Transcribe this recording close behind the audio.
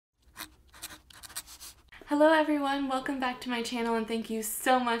Hello everyone, welcome back to my channel and thank you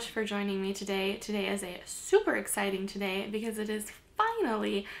so much for joining me today. Today is a super exciting day because it is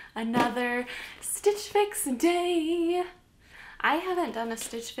finally another Stitch Fix day. I haven't done a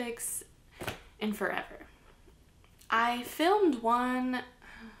Stitch Fix in forever. I filmed one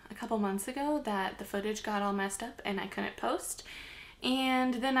a couple months ago that the footage got all messed up and I couldn't post.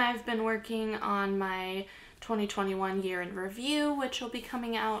 And then I've been working on my 2021 year in review, which will be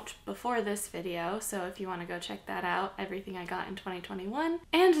coming out before this video, so if you want to go check that out, everything I got in 2021.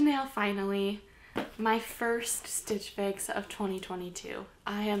 And now finally, my first Stitch Fix of 2022.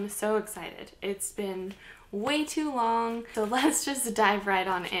 I am so excited. It's been way too long, so let's just dive right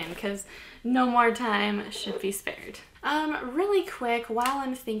on in because no more time should be spared. Really quick, while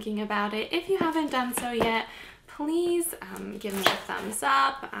I'm thinking about it, if you haven't done so yet, please give me a thumbs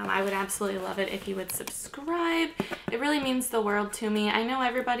up. I would absolutely love it if you would subscribe. It really means the world to me. I know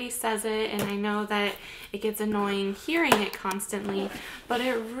everybody says it and I know that it gets annoying hearing it constantly, but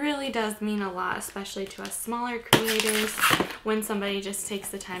it really does mean a lot, especially to us smaller creators, when somebody just takes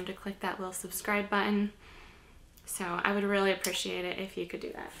the time to click that little subscribe button. So I would really appreciate it if you could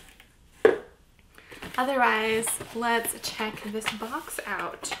do that. Otherwise, let's check this box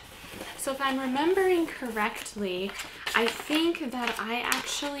out. So if I'm remembering correctly, I think that I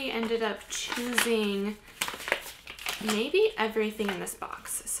actually ended up choosing maybe everything in this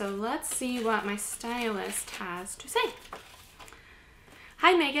box. So let's see what my stylist has to say.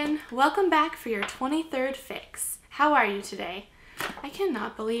 Hi Megan, welcome back for your 23rd fix. How are you today? I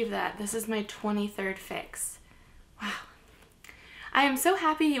cannot believe that this is my 23rd fix. Wow. I am so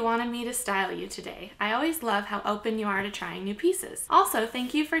happy you wanted me to style you today. I always love how open you are to trying new pieces. Also,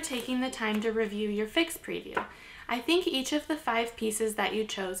 thank you for taking the time to review your fix preview. I think each of the 5 pieces that you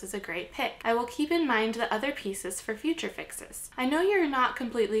chose is a great pick. I will keep in mind the other pieces for future fixes. I know you're not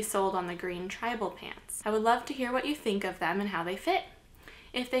completely sold on the green tribal pants. I would love to hear what you think of them and how they fit.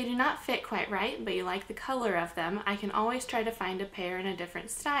 If they do not fit quite right, but you like the color of them, I can always try to find a pair in a different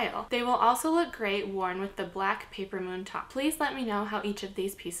style. They will also look great worn with the black Paper Moon top. Please let me know how each of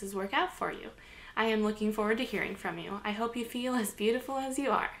these pieces work out for you. I am looking forward to hearing from you. I hope you feel as beautiful as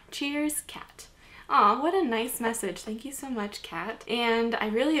you are. Cheers, Kat. Aw, what a nice message. Thank you so much, Kat. And I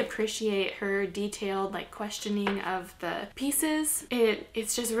really appreciate her detailed questioning of the pieces.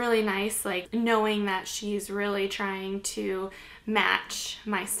 It's just really nice knowing that she's really trying to match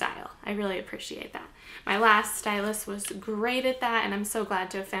my style. I really appreciate that. My last stylist was great at that and I'm so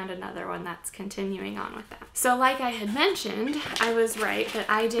glad to have found another one that's continuing on with that. So like I had mentioned, I was right that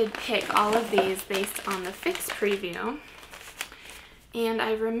I did pick all of these based on the fix preview. And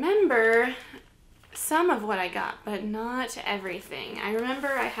I remember some of what I got, but not everything. I remember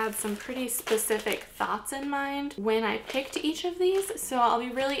I had some pretty specific thoughts in mind when I picked each of these, so I'll be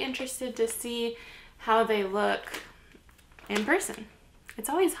really interested to see how they look in person. It's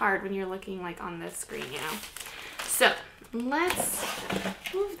always hard when you're looking on this screen, you know. So let's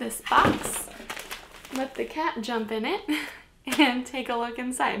move this box, let the cat jump in it, and take a look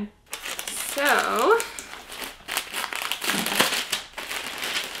inside. So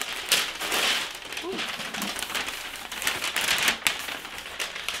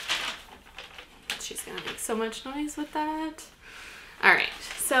she's gonna make so much noise with that. All right,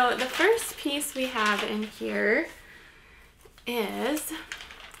 so the first piece we have in here is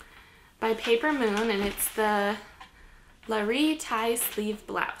by Paper Moon, and it's the Larry tie sleeve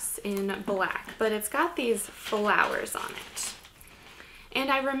blouse in black, but it's got these flowers on it.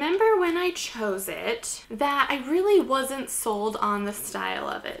 And I remember when I chose it that I really wasn't sold on the style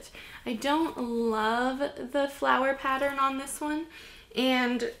of it. I don't love the flower pattern on this one,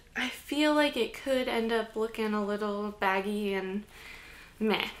 and I feel like it could end up looking a little baggy and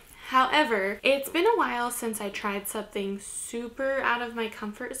meh. However, it's been a while since I tried something super out of my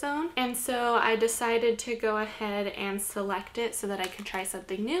comfort zone, and so I decided to go ahead and select it so that I could try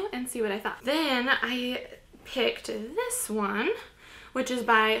something new and see what I thought. Then I picked this one, which is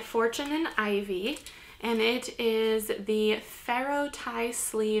by Fortune and Ivy, and it is the Faro tie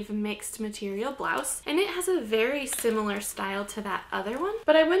sleeve mixed material blouse, and it has a very similar style to that other one,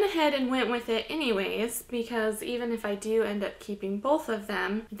 but I went ahead and went with it anyways because even if I do end up keeping both of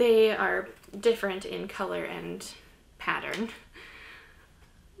them, they are different in color and pattern.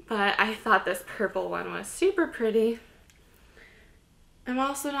 But I thought this purple one was super pretty. I'm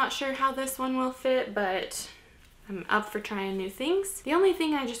also not sure how this one will fit, but I'm up for trying new things. The only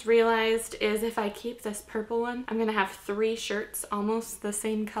thing I just realized is if I keep this purple one, I'm gonna have 3 shirts almost the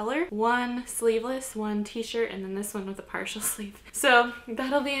same color. One sleeveless, one t-shirt, and then this one with a partial sleeve. So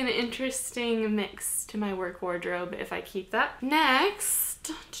that'll be an interesting mix to my work wardrobe if I keep that.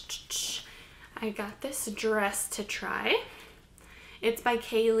 Next, I got this dress to try. It's by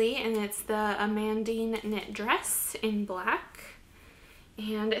Kaylee and it's the Amandine knit dress in black.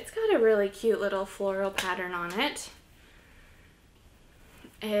 And it's got a really cute little floral pattern on it.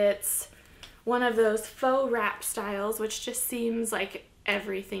 It's one of those faux wrap styles, which just seems like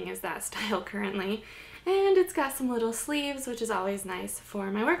everything is that style currently. And it's got some little sleeves, which is always nice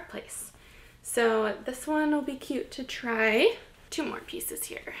for my workplace. So this one will be cute to try. 2 more pieces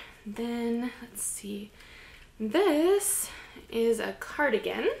here. Then, let's see. This is a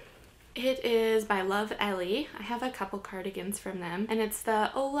cardigan. It is by Love Ellie. I have a couple cardigans from them, and it's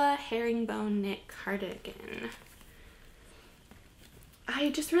the Ola Herringbone knit cardigan. I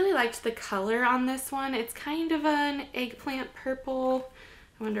just really liked the color on this one. It's kind of an eggplant purple.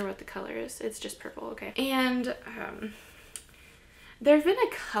 I wonder what the color is. It's just purple, okay. And there have been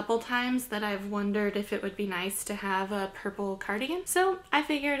a couple times that I've wondered if it would be nice to have a purple cardigan. So I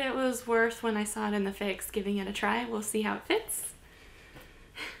figured it was worth, when I saw it in the fix, giving it a try. We'll see how it fits.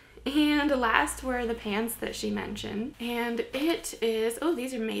 And last were the pants that she mentioned. And it is, oh,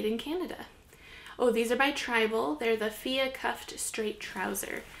 these are made in Canada. Oh, these are by Tribal. They're the Fia Cuffed Straight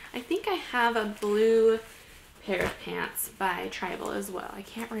Trouser. I think I have a blue pair of pants by Tribal as well. I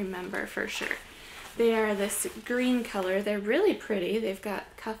can't remember for sure. They are this green color. They're really pretty. They've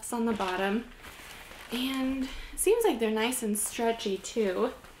got cuffs on the bottom. And it seems like they're nice and stretchy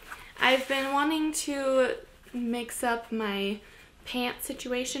too. I've been wanting to mix up my pant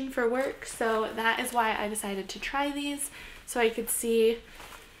situation for work, so that is why I decided to try these, so I could see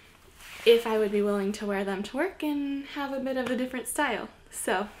if I would be willing to wear them to work and have a bit of a different style.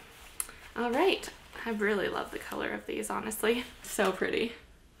 So, alright. I really love the color of these, honestly. So pretty.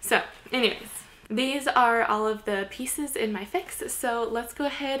 So, anyways. These are all of the pieces in my fix, so let's go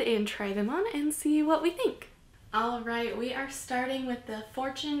ahead and try them on and see what we think. Alright, we are starting with the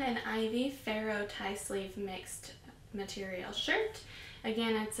Fortune and Ivy Pharaoh tie sleeve mixed material shirt.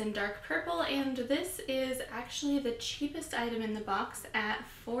 Again, it's in dark purple, and this is actually the cheapest item in the box at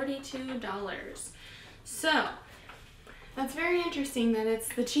 $42. So, that's very interesting that it's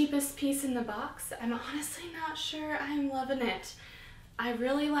the cheapest piece in the box. I'm honestly not sure I'm loving it. I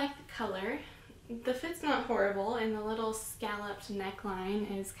really like the color. The fit's not horrible, and the little scalloped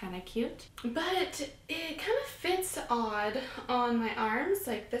neckline is kind of cute. But it kind of fits odd on my arms.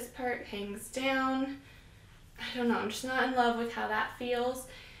 Like, this part hangs down. I don't know, I'm just not in love with how that feels.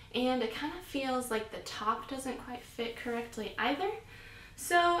 And it kind of feels like the top doesn't quite fit correctly either.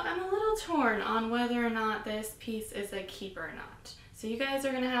 So I'm a little torn on whether or not this piece is a keeper or not. So you guys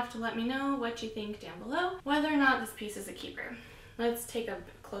are going to have to let me know what you think down below, whether or not this piece is a keeper. Let's take a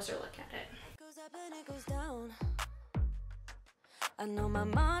closer look at it. Goes down. I know my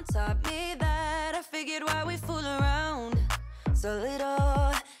mom taught me that. I figured why we fool around so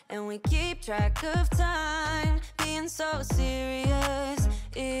little, and we keep track of time, being so serious,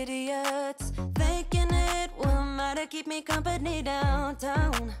 idiots, thinking it will matter, keep me company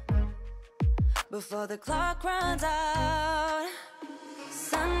downtown before the clock runs out.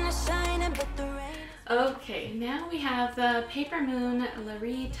 Sun is shining but the rain. Okay, now we have the Paper Moon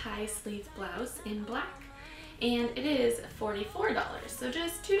Larry tie sleeve blouse in black, and it is $44, so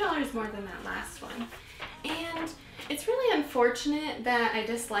just $2 more than that last one. And it's really unfortunate that I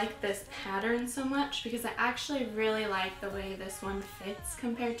dislike this pattern so much, because I actually really like the way this one fits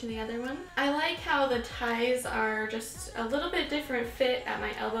compared to the other one. I like how the ties are just a little bit different fit at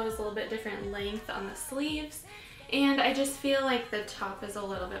my elbows, a little bit different length on the sleeves. And I just feel like the top is a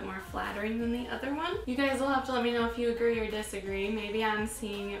little bit more flattering than the other one. You guys will have to let me know if you agree or disagree. Maybe I'm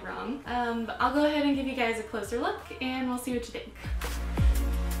seeing it wrong. But I'll go ahead and give you guys a closer look, and we'll see what you think.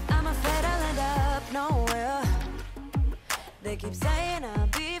 I'm afraid I'll end up nowhere. They keep saying I'll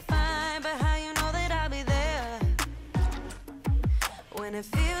be fine, but how you know that I'll be there when it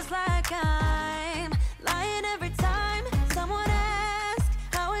feels like I'm lying every time someone asks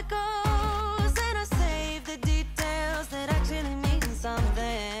how it goes, and I save the details that actually mean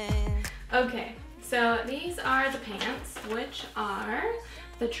something. Okay, so these are the pants, which are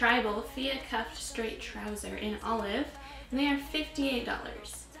the Tribal Fia Cuffed Straight Trouser in olive, and they are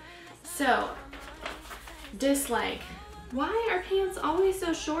 $58. So, dislike. Why are pants always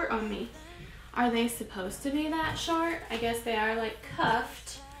so short on me? Are they supposed to be that short? I guess they are, like,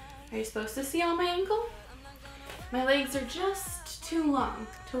 cuffed. Are you supposed to see all my ankle? My legs are just too long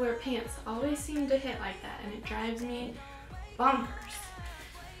to wear pants always seem to hit like that, and it drives me bonkers.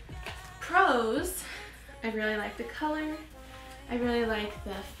 Pros, I really like the color. I really like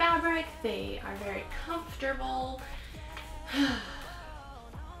the fabric. They are very comfortable.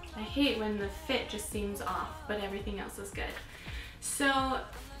 I hate when the fit just seems off, but everything else is good. So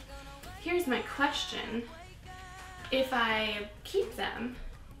here's my question. If I keep them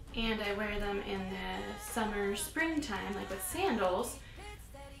and I wear them in the summer, springtime, like with sandals,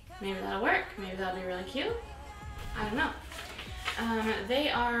 maybe that'll work. Maybe that'll be really cute. I don't know. They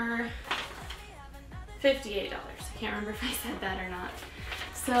are $58. I can't remember if I said that or not.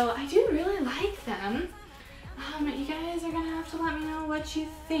 So I do really like them. You guys are gonna have to let me know what you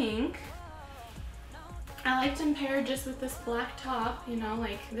think. I liked them paired just with this black top, you know,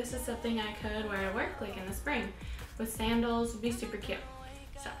 like this is something I could wear to work like in the spring. With sandals would be super cute.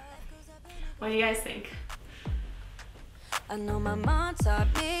 So, what do you guys think? I know my mom taught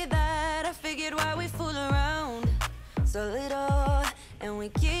me that. I figured why we fool around so little, and we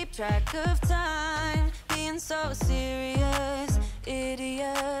keep track of time, being so serious,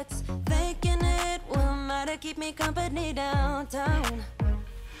 idiots, thinking it will matter, keep me company downtown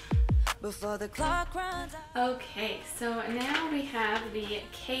before the clock runs out. Okay, so now we have the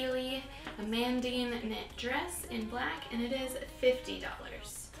Kaylee Amandine knit dress in black, and it is $50.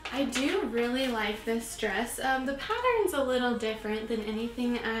 I do really like this dress. The pattern's a little different than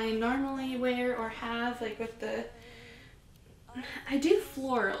anything I normally wear or have, like with the... I do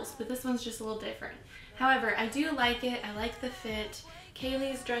florals, but this one's just a little different. However, I do like it. I like the fit.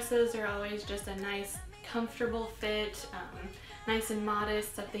 Kaylee's dresses are always just a nice, comfortable fit, nice and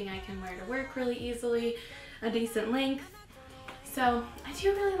modest, something I can wear to work really easily, a decent length. So I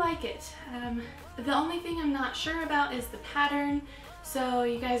do really like it. The only thing I'm not sure about is the pattern. So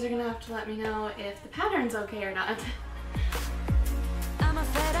you guys are gonna have to let me know if the pattern's okay or not. I'm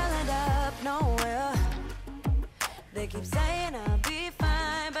afraid I'll end up nowhere. They keep saying I'll be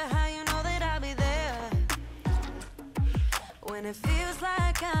fine, but how you know that I'll be there when it feels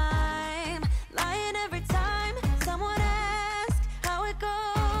like I'm lying every time someone asks how it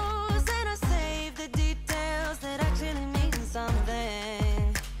goes, and I save the details that actually mean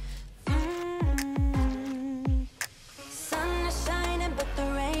something. Sun is shining, but the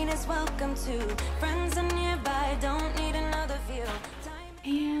rain is welcome too. Friends are nearby, don't need another view.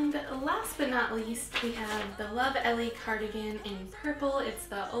 And last but not least, we have the Love Ellie cardigan in purple. It's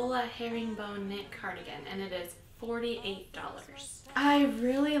the Ola herringbone knit cardigan, and it is $48. I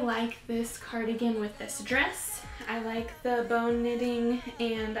really like this cardigan with this dress. I like the bone knitting,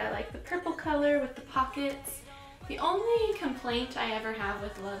 and I like the purple color with the pockets. The only complaint I ever have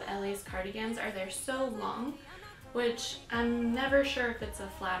with Love Ellie's cardigans are they're so long, which I'm never sure if it's a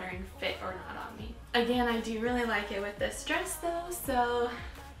flattering fit or not on me. Again, I do really like it with this dress though, so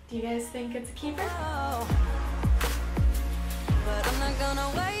do you guys think it's a keeper? Oh, but I'm not gonna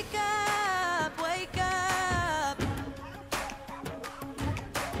wake up, wake up.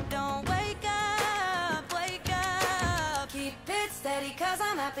 Don't wake up, wake up. Keep it steady, cause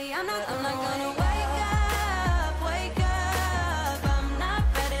I'm happy, I'm not gonna wake up, wake up. I'm not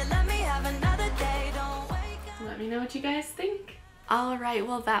ready, let me have another day, don't wake up. Let me know what you guys think. Alright,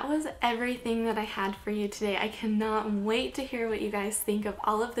 well that was everything that I had for you today. I cannot wait to hear what you guys think of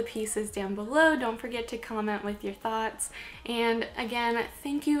all of the pieces down below. Don't forget to comment with your thoughts. And again,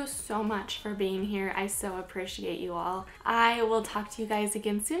 thank you so much for being here. I so appreciate you all. I will talk to you guys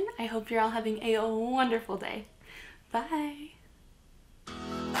again soon. I hope you're all having a wonderful day. Bye!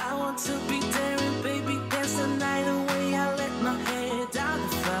 I want to be daring, baby.